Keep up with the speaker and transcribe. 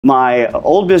My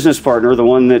old business partner, the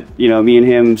one that, me and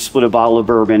him split a bottle of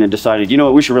bourbon and decided,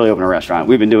 we should really open a restaurant.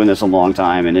 We've been doing this a long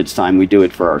time and it's time we do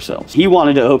it for ourselves. He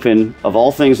wanted to open, of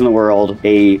all things in the world,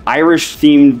 a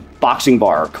Irish-themed boxing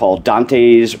bar called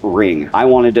Dante's Ring. I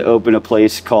wanted to open a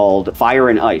place called Fire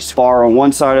and Ice. Bar on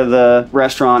one side of the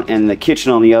restaurant and the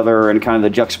kitchen on the other, and kind of the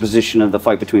juxtaposition of the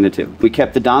fight between the two. We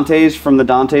kept the Dante's from the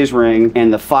Dante's Ring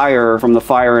and the Fire from the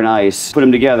Fire and Ice, put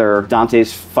them together,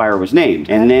 Dante's Fire was named.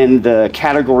 And then the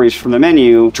categories from the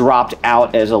menu dropped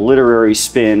out as a literary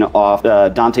spin off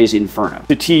Dante's Inferno.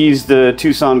 To tease the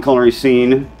Tucson culinary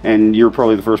scene, and you're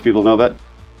probably the first people to know that.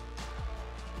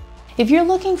 If you're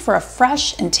looking for a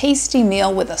fresh and tasty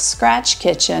meal with a scratch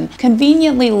kitchen,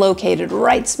 conveniently located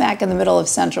right smack in the middle of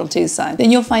central Tucson, then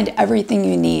you'll find everything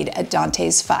you need at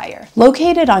Dante's Fire.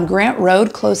 Located on Grant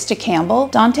Road close to Campbell,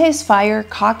 Dante's Fire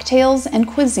Cocktails and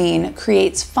Cuisine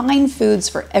creates fine foods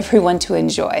for everyone to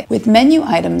enjoy, with menu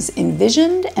items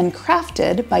envisioned and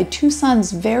crafted by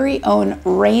Tucson's very own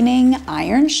reigning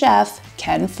Iron Chef,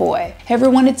 Ken Foy. Hey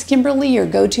everyone, it's Kimberly, your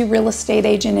go-to real estate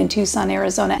agent in Tucson,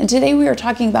 Arizona, and today we are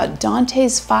talking about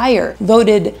Dante's Fire,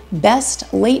 voted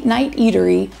best late night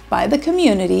eatery by the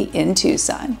community in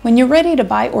Tucson. When you're ready to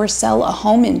buy or sell a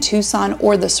home in Tucson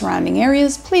or the surrounding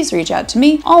areas, please reach out to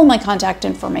me. All my contact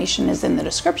information is in the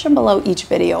description below each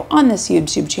video on this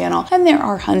YouTube channel, and there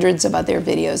are hundreds of other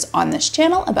videos on this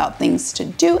channel about things to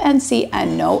do and see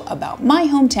and know about my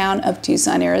hometown of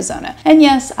Tucson, Arizona. And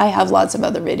yes, I have lots of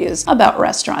other videos about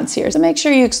restaurants here, so make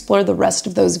sure you explore the rest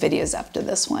of those videos after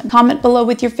this one. Comment below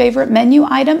with your favorite menu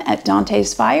item at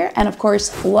Dante's Fire, and of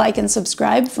course, like and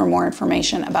subscribe for more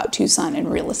information about Tucson and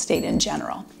real estate in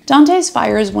general. Dante's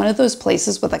Fire is one of those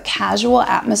places with a casual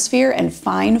atmosphere and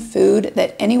fine food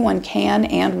that anyone can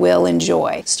and will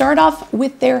enjoy. Start off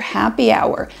with their happy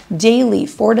hour, daily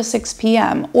 4 to 6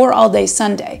 p.m. or all day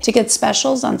Sunday, to get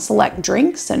specials on select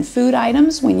drinks and food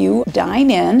items when you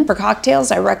dine in. For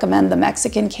cocktails, I recommend the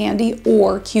Mexican candy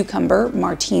or cucumber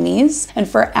martinis. And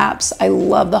for apps, I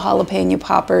love the jalapeno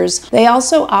poppers. They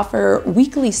also offer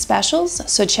weekly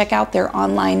specials, so check out their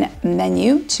online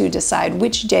menu to decide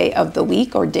which day of the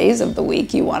week or days of the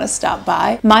week you want to stop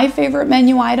by. My favorite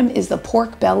menu item is the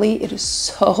pork belly. It is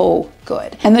so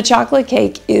good. And the chocolate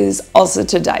cake is also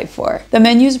to die for. The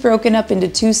menu is broken up into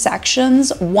two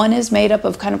sections. One is made up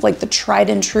of kind of like the tried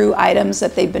and true items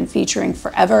that they've been featuring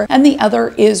forever, and the other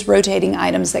is rotating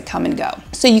items that come and go.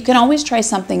 So you can always try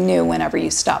something new whenever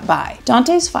you stop by.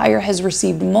 Dante's Fire has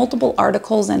received multiple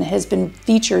articles and has been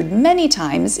featured many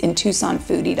times in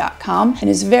TucsonFoodie.com and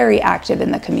is very active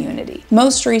in the community.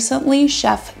 Most recently,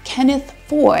 Chef Kenneth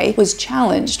Foy was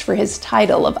challenged for his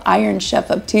title of Iron Chef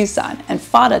of Tucson and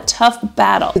fought a tough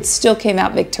battle, but still came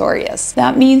out victorious.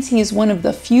 That means he's one of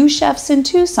the few chefs in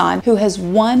Tucson who has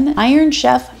won Iron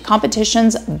Chef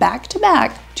competitions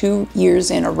back-to-back 2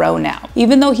 years in a row now.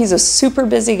 Even though he's a super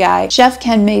busy guy, Chef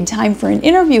Ken made time for an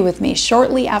interview with me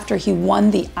shortly after he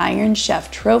won the Iron Chef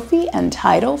trophy and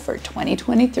title for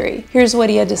 2023. Here's what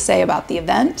he had to say about the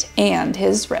event and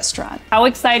his restaurant. How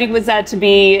exciting was that to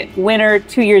be winner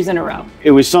 2 years in a row?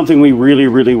 It was something we really,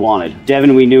 really wanted.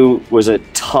 Devin, we knew, was a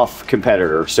tough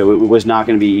competitor, so it was not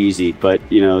going to be easy, but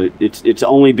it's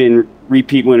only been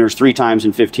repeat winners 3 times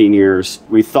in 15 years.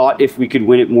 We thought if we could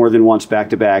win it more than once back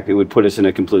to back, it would put us in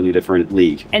a completely different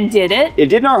league. And did it? It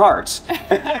did in our hearts.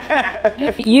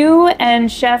 You and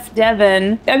Chef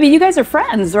Devin, I mean, you guys are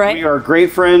friends, right? We are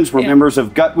great friends. We're members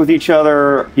of Gut with each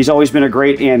other. He's always been a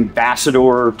great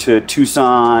ambassador to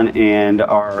Tucson and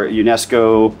our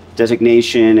UNESCO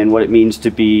designation and what it means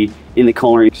to be in the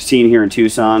culinary scene here in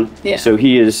Tucson. Yeah. So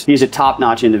he's a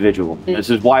top-notch individual. This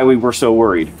is why we were so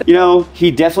worried.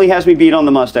 He definitely has me beat on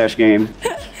the mustache game.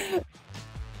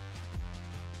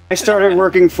 I started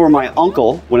working for my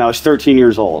uncle when I was 13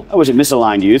 years old. I was a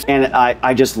misaligned youth, and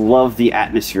I just loved the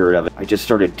atmosphere of it. I just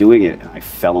started doing it, and I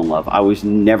fell in love. I was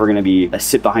never going to be a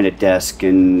sit behind a desk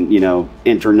and,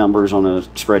 enter numbers on a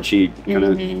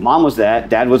spreadsheet. Mom was that.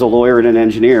 Dad was a lawyer and an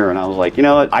engineer, and I was like, you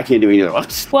know what? I can't do either of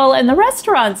those. Well, and the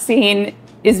restaurant scene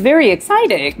is very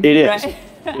exciting. It is. Right?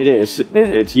 It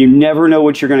is. You never know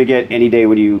what you're going to get any day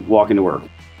when you walk into work.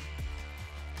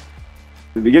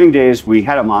 In the beginning days, we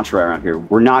had a mantra around here.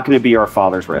 We're not going to be our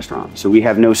father's restaurant. So we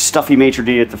have no stuffy maitre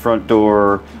d' at the front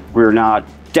door. We're not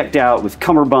decked out with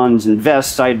cummerbunds and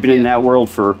vests. I had been in that world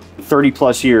for 30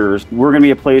 plus years. We're going to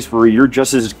be a place where you're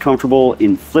just as comfortable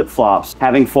in flip-flops,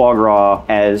 having foie gras,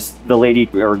 as the lady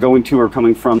or going to or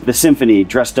coming from the symphony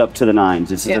dressed up to the nines.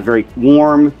 This is a very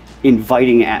warm,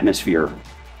 inviting atmosphere.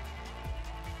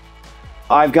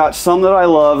 I've got some that I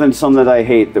love and some that I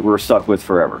hate that we're stuck with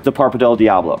forever. The Parpadel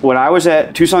Diablo. When I was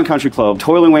at Tucson Country Club,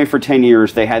 toiling away for 10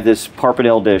 years, they had this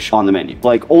Parpadel dish on the menu.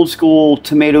 Like old school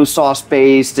tomato sauce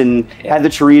based and had the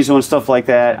chorizo and stuff like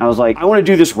that. And I was like, I want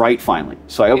to do this right finally.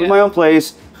 So I opened my own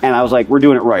place. And I was like, we're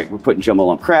doing it right. We're putting jumbo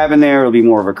lump crab in there. It'll be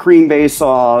more of a cream-based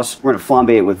sauce. We're gonna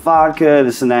flambe it with vodka,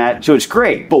 this and that. So it's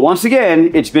great. But once again,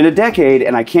 it's been a decade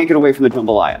and I can't get away from the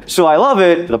jambalaya. So I love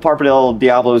it. The Parpadel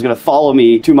Diablo is gonna follow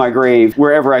me to my grave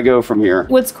wherever I go from here.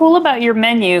 What's cool about your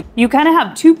menu, you kind of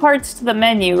have two parts to the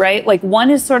menu, right? Like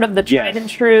one is sort of the tried and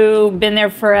true, been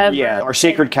there forever. Yeah, our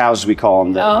sacred cows, as we call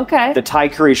them. Oh, okay. The Thai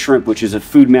curry shrimp, which is a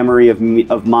food memory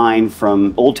of mine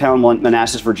from Old Town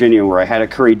Manassas, Virginia, where I had a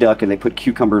curry duck and they put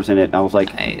cucumbers in it. And I was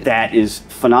like, that is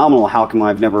phenomenal. How come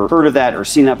I've never heard of that or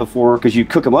seen that before? Because you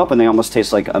cook them up and they almost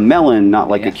taste like a melon, not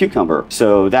like a cucumber.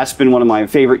 So that's been one of my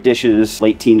favorite dishes,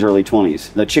 late teens, early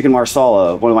 20s. The chicken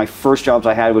marsala, one of my first jobs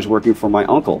I had was working for my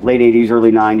uncle, late 80s,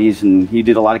 early 90s, and he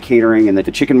did a lot of catering, and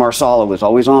the chicken marsala was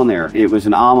always on there. It was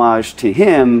an homage to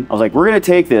him. I was like, we're gonna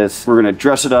take this, we're gonna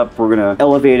dress it up, we're gonna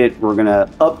elevate it, we're gonna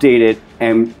update it,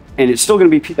 and it's still going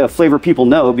to be a flavor people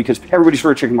know because everybody's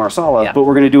heard chicken marsala, but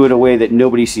we're going to do it in a way that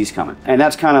nobody sees coming. And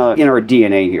that's kind of in our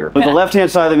DNA here. But the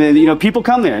left-hand side of the menu, you know, people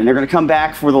come there and they're going to come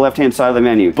back for the left-hand side of the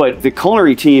menu. But the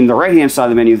culinary team, the right-hand side of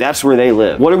the menu, that's where they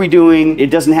live. What are we doing? It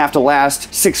doesn't have to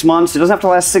last 6 months. It doesn't have to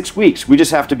last 6 weeks. We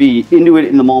just have to be into it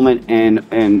in the moment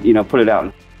and you know, put it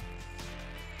out.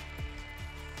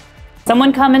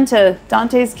 Someone come into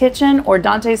Dante's kitchen or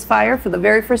Dante's Fire for the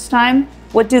very first time,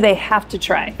 what do they have to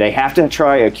try? They have to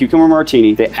try a cucumber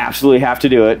martini. They absolutely have to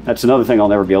do it. That's another thing I'll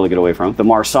never be able to get away from. The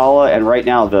marsala, and right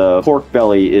now the pork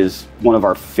belly is one of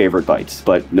our favorite bites,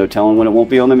 but no telling when it won't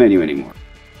be on the menu anymore.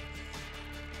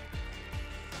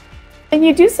 And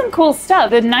you do some cool stuff.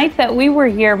 The night that we were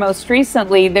here most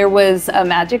recently, there was a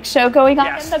magic show going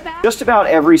on in the back. Just about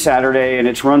every Saturday, and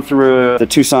it's run through the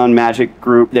Tucson Magic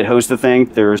group that hosts the thing.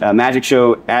 There's a magic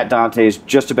show at Dante's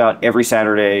just about every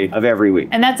Saturday of every week.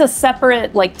 And that's a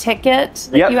separate like ticket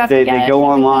that you have to get? They go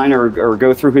online or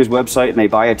go through his website and they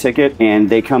buy a ticket and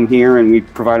they come here and we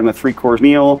provide them a 3-course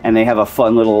meal and they have a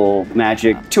fun little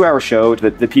magic 2-hour show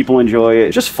that the people enjoy.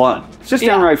 It's just fun. It's just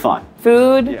downright fun.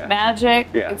 Food, magic,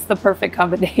 it's the perfect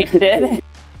combination.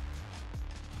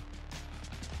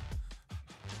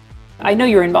 I know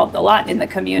you're involved a lot in the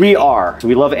community. We are. So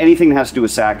we love anything that has to do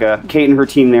with Saka. Kate and her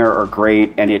team there are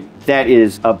great, and that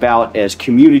is about as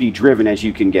community driven as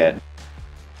you can get.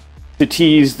 To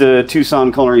tease the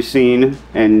Tucson culinary scene,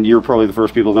 and you're probably the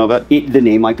first people to know about it, the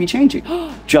name might be changing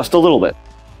just a little bit.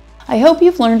 I hope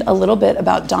you've learned a little bit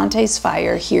about Dante's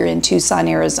Fire here in Tucson,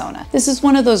 Arizona. This is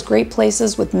one of those great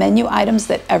places with menu items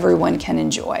that everyone can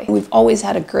enjoy. We've always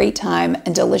had a great time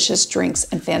and delicious drinks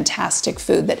and fantastic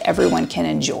food that everyone can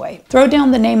enjoy. Throw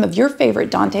down the name of your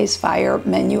favorite Dante's Fire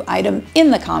menu item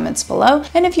in the comments below.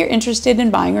 And if you're interested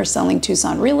in buying or selling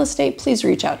Tucson real estate, please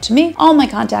reach out to me. All my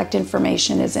contact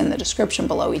information is in the description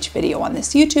below each video on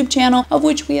this YouTube channel, of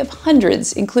which we have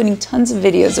hundreds, including tons of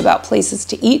videos about places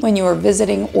to eat when you are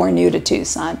visiting or new to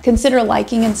Tucson. Consider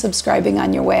liking and subscribing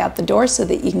on your way out the door so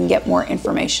that you can get more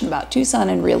information about Tucson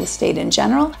and real estate in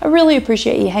general. I really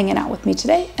appreciate you hanging out with me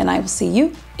today, and I will see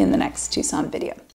you in the next Tucson video.